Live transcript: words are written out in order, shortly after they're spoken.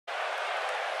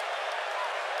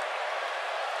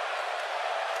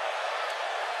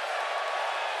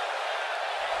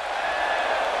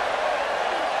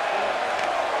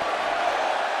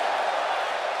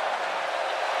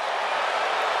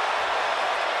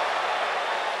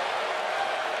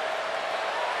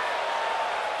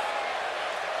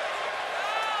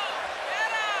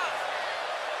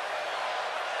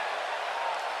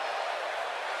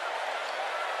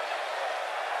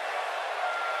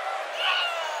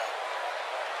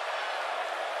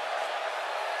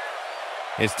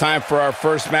It's time for our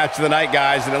first match of the night,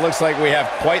 guys, and it looks like we have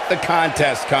quite the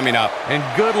contest coming up. And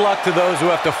good luck to those who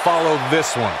have to follow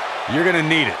this one. You're going to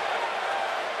need it.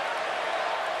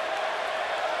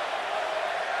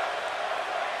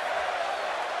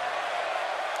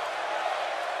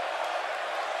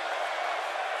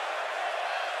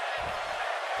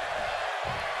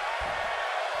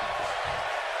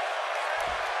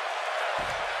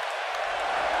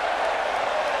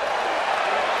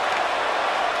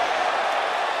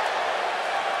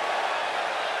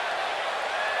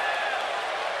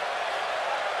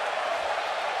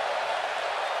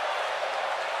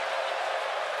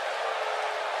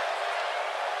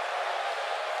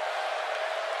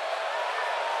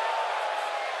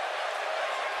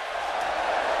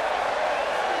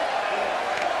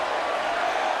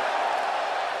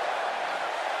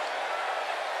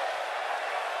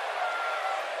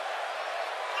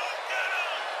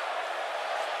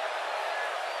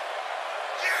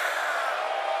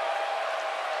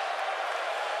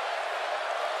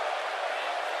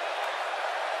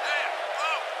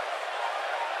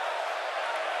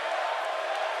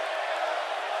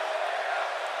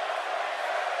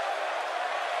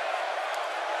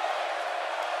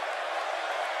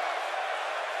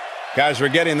 Guys, we're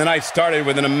getting the night started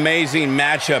with an amazing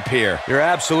matchup here. You're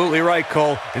absolutely right,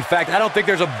 Cole. In fact, I don't think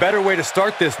there's a better way to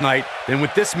start this night than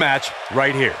with this match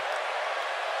right here.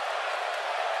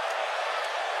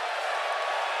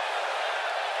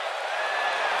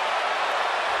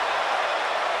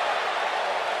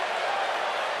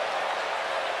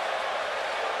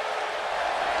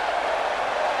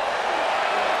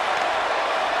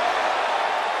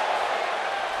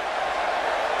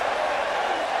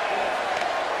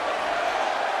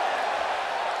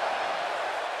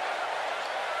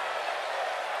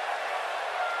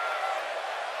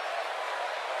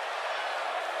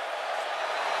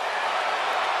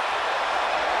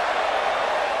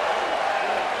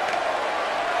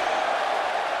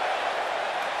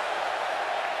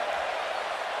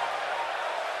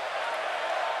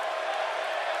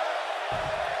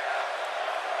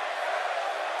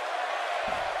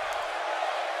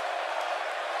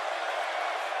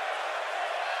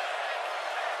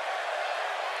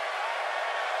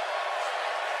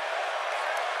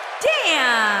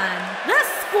 The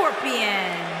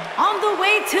Scorpion on the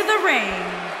way to the ring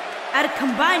at a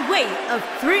combined weight of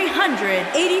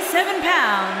 387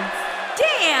 pounds.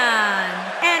 Dan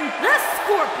and the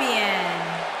Scorpion.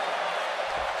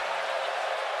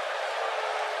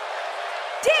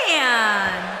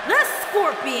 Dan the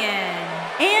Scorpion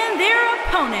and their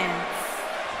opponents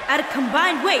at a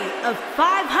combined weight of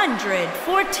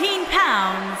 514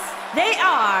 pounds. They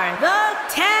are the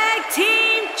Tag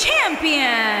Team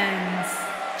Champions,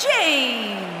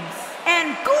 James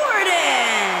and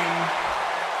Gordon.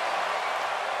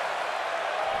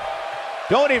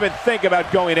 Don't even think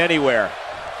about going anywhere.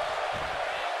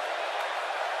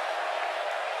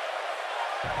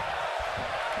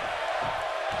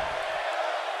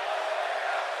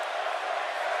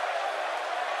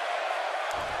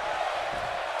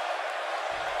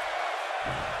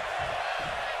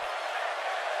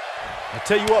 I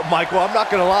tell you what, Michael, I'm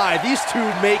not gonna lie, these two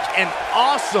make an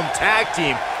awesome tag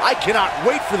team. I cannot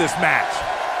wait for this match.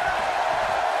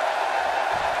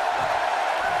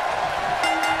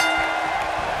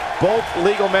 Both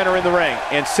legal men are in the ring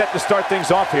and set to start things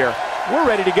off here. We're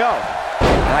ready to go.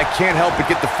 And I can't help but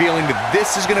get the feeling that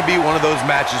this is gonna be one of those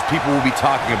matches people will be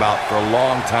talking about for a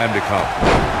long time to come.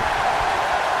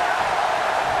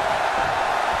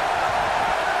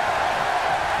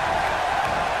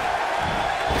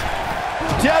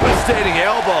 Devastating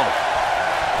elbow.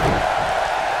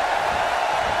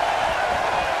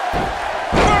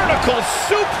 Vertical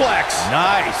suplex.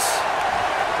 Nice.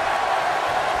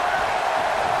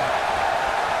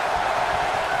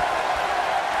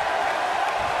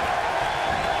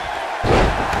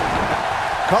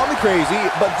 Call me crazy,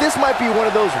 but this might be one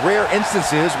of those rare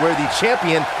instances where the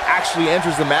champion actually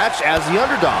enters the match as the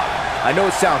underdog. I know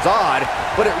it sounds odd,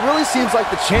 but it really seems like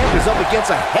the champ is up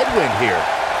against a headwind here.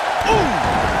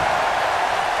 Ooh!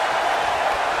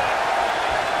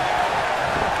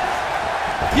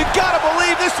 You gotta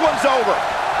believe this one's over.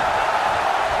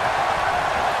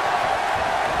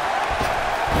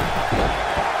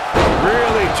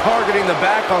 Really targeting the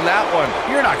back on that one.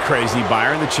 You're not crazy,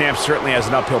 Byron. The champ certainly has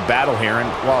an uphill battle here, and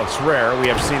while it's rare, we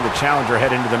have seen the challenger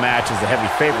head into the match as the heavy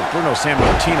favorite. Bruno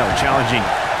Sammartino challenging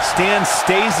Stan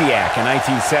Stasiak in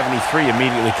 1973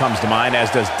 immediately comes to mind, as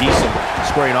does Diesel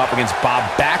squaring off against Bob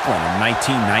Backlund in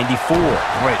 1994.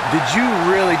 Wait, did you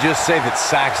really just say that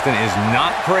Saxton is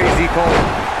not crazy, Cole?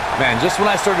 Man, just when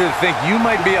I started to think you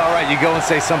might be all right, you go and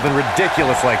say something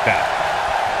ridiculous like that.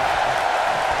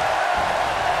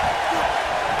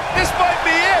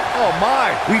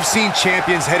 my. We've seen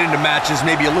champions head into matches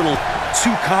maybe a little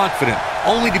too confident,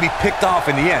 only to be picked off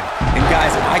in the end. And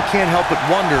guys, I can't help but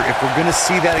wonder if we're going to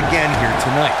see that again here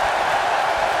tonight.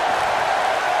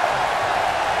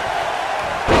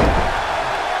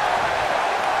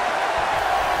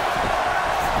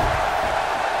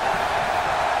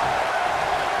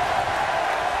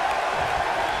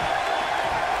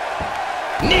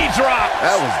 Knee drop.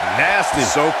 That was nasty.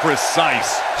 So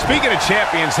precise. Speaking of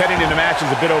champions heading into matches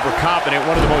a bit overconfident,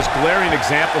 one of the most glaring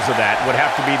examples of that would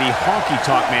have to be the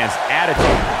honky-tonk man's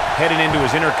attitude heading into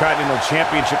his Intercontinental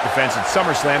Championship defense at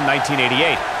SummerSlam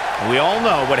 1988. And we all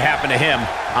know what happened to him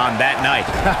on that night.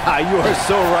 You are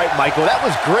so right, Michael. That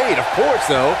was great, of course,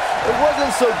 though. It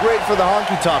wasn't so great for the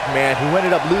honky-tonk man, who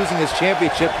ended up losing his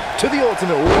championship to the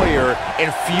Ultimate Warrior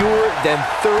in fewer than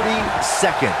 30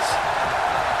 seconds.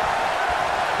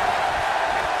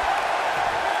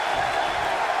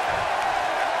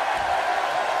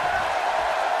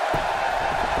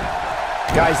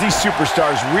 Guys, these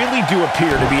superstars really do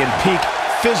appear to be in peak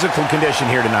physical condition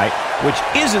here tonight, which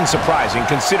isn't surprising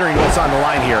considering what's on the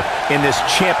line here in this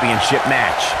championship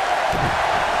match.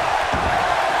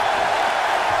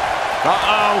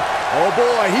 Uh-oh. Oh,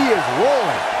 boy, he is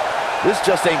rolling. This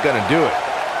just ain't gonna do it.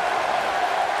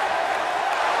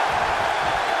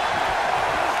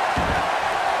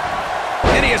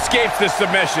 And he escapes the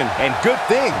submission. And good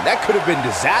thing. That could have been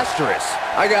disastrous.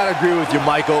 I gotta agree with you,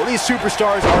 Michael. These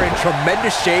superstars are in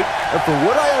tremendous shape, and from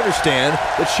what I understand,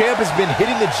 the champ has been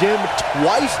hitting the gym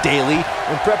twice daily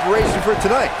in preparation for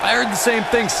tonight. I heard the same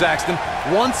thing, Saxton.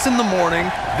 Once in the morning,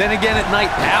 then again at night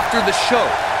after the show,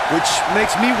 which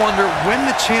makes me wonder when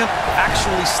the champ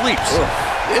actually sleeps,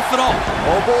 if at all.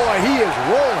 Oh boy, he is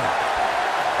rolling.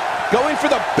 Going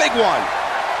for the big one.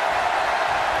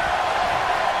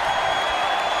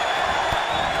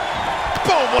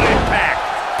 Boom, what impact.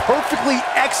 Perfectly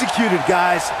executed,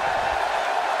 guys.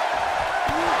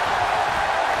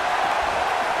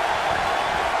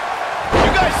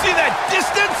 You guys see that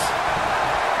distance?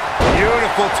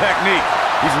 Beautiful technique.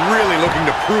 He's really looking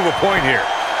to prove a point here.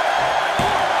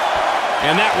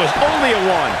 And that was only a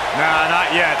one. Nah, not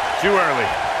yet. Too early.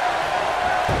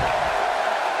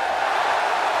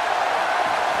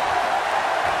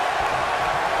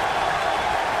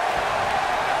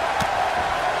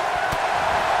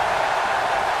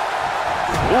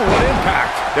 Ooh, what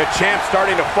impact. The champ's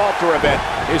starting to falter a bit.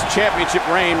 His championship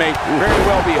reign may very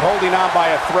well be holding on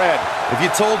by a thread. If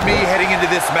you told me heading into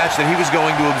this match that he was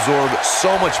going to absorb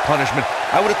so much punishment,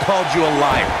 I would have called you a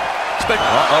liar.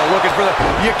 Uh-oh, looking for the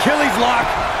Achilles lock.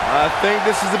 I think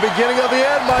this is the beginning of the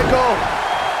end, Michael.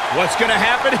 What's going to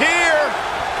happen here?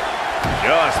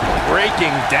 Just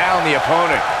breaking down the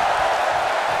opponent.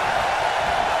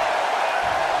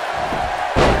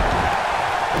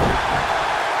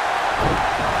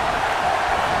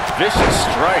 Vicious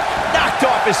strike. Knocked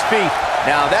off his feet.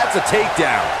 Now that's a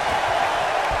takedown.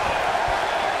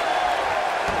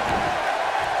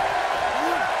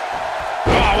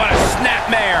 Oh, what a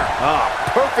snapmare. Ah,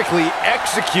 perfectly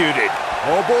executed.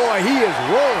 Oh boy, he is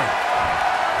rolling.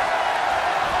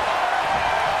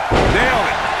 Nailed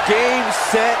it. Game,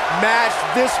 set, match.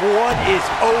 This one is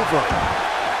over.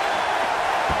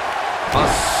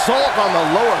 Assault on the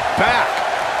lower back.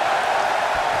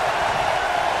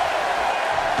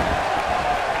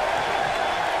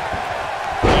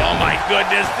 Oh, my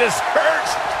goodness, this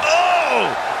hurts. Oh!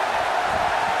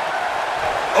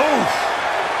 Oh!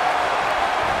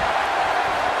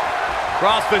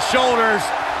 Cross the shoulders.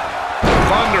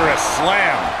 Thunderous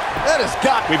slam. That has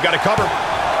got... We've got to cover.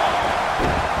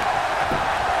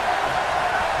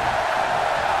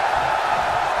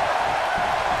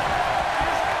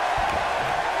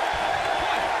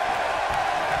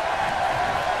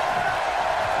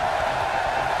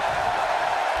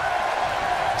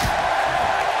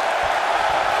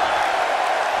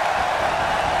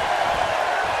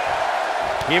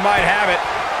 He might have it.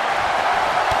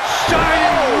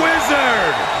 Shining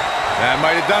Wizard! That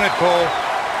might have done it, Cole.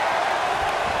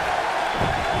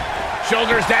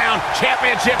 Shoulders down.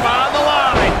 Championship on the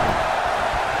line.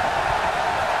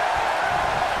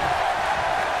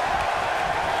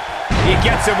 He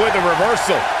gets him with a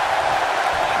reversal.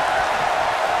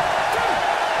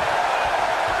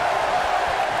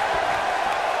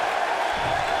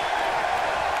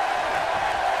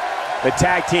 The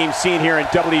tag team scene here in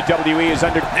WWE is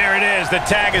under... There it is. The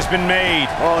tag has been made.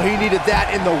 Oh, he needed that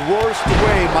in the worst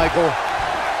way, Michael.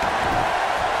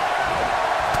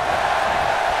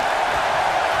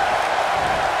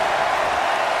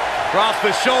 Cross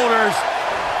the shoulders.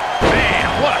 Man,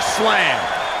 what a slam.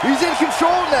 He's in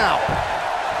control now.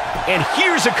 And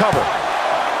here's a cover.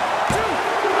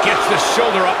 Gets the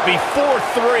shoulder up before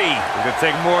 3. It's going to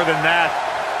take more than that.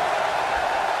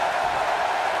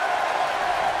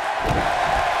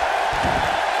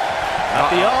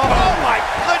 Oh my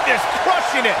goodness,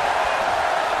 crushing it.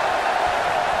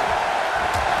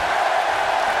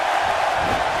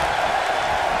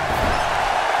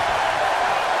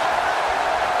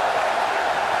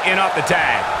 In off the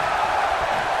tag.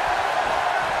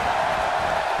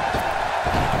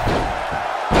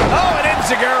 Oh, and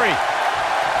enziguri.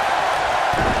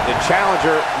 The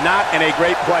challenger not in a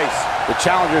great place. The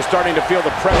challenger is starting to feel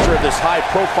the pressure of this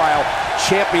high-profile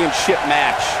championship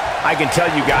match. I can tell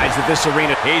you guys that this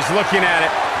arena, he's looking at it.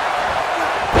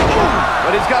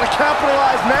 But he's got to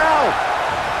capitalize now.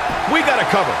 We got to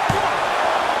cover.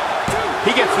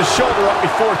 He gets the shoulder up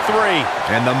before 3.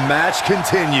 And the match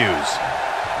continues.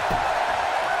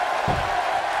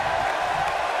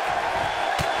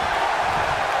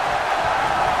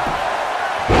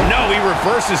 No, he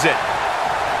reverses it.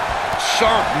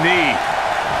 Sharp knee.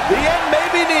 The end may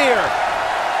be near.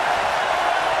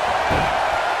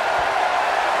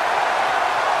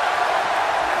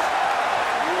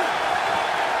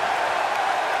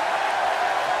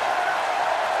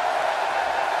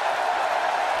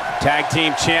 Tag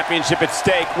team championship at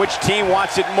stake. Which team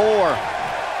wants it more?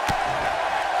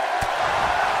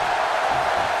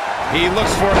 He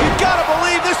looks for it. You gotta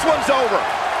believe this one's over.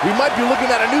 We might be looking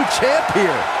at a new champ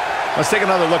here. Let's take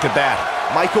another look at that.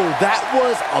 Michael, that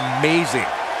was amazing.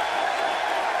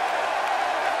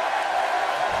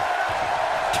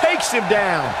 Takes him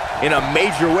down in a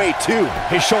major way, too.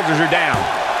 His shoulders are down.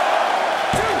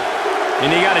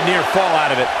 And he got a near fall out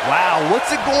of it. Wow,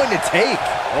 what's it going to take?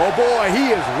 Oh, boy,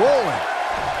 he is rolling.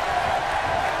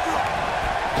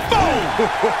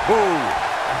 Boom!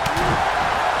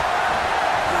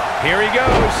 Here he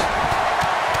goes.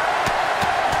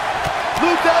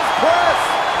 Luthez press.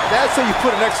 That's how you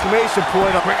put an exclamation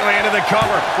point on. Quickly into the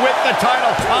cover with the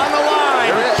title on the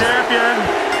line. Champion.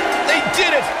 They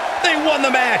did it. They won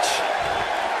the match.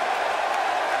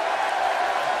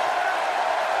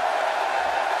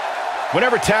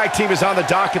 Whenever tag team is on the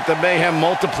docket, the mayhem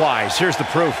multiplies. Here's the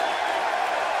proof.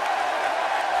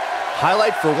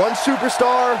 Highlight for one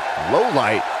superstar, low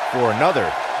light for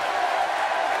another.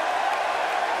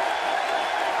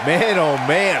 Man, oh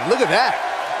man, look at that.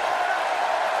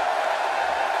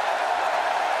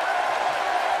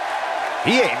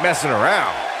 He ain't messing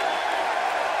around.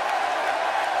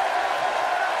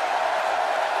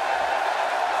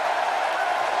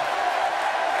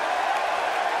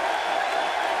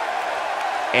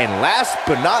 And last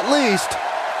but not least,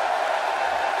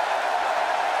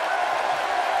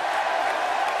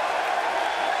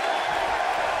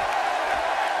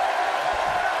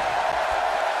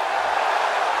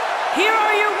 Here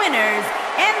are your winners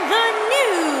and the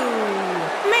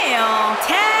new male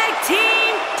tag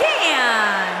team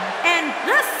Dan and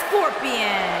the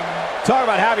Scorpion. Talk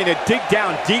about having to dig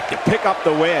down deep to pick up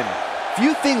the win.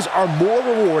 few things are more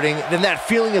rewarding than that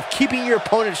feeling of keeping your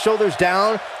opponent's shoulders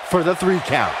down for the 3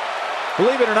 count.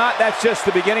 Believe it or not, that's just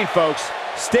the beginning, folks.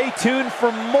 Stay tuned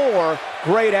for more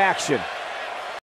great action.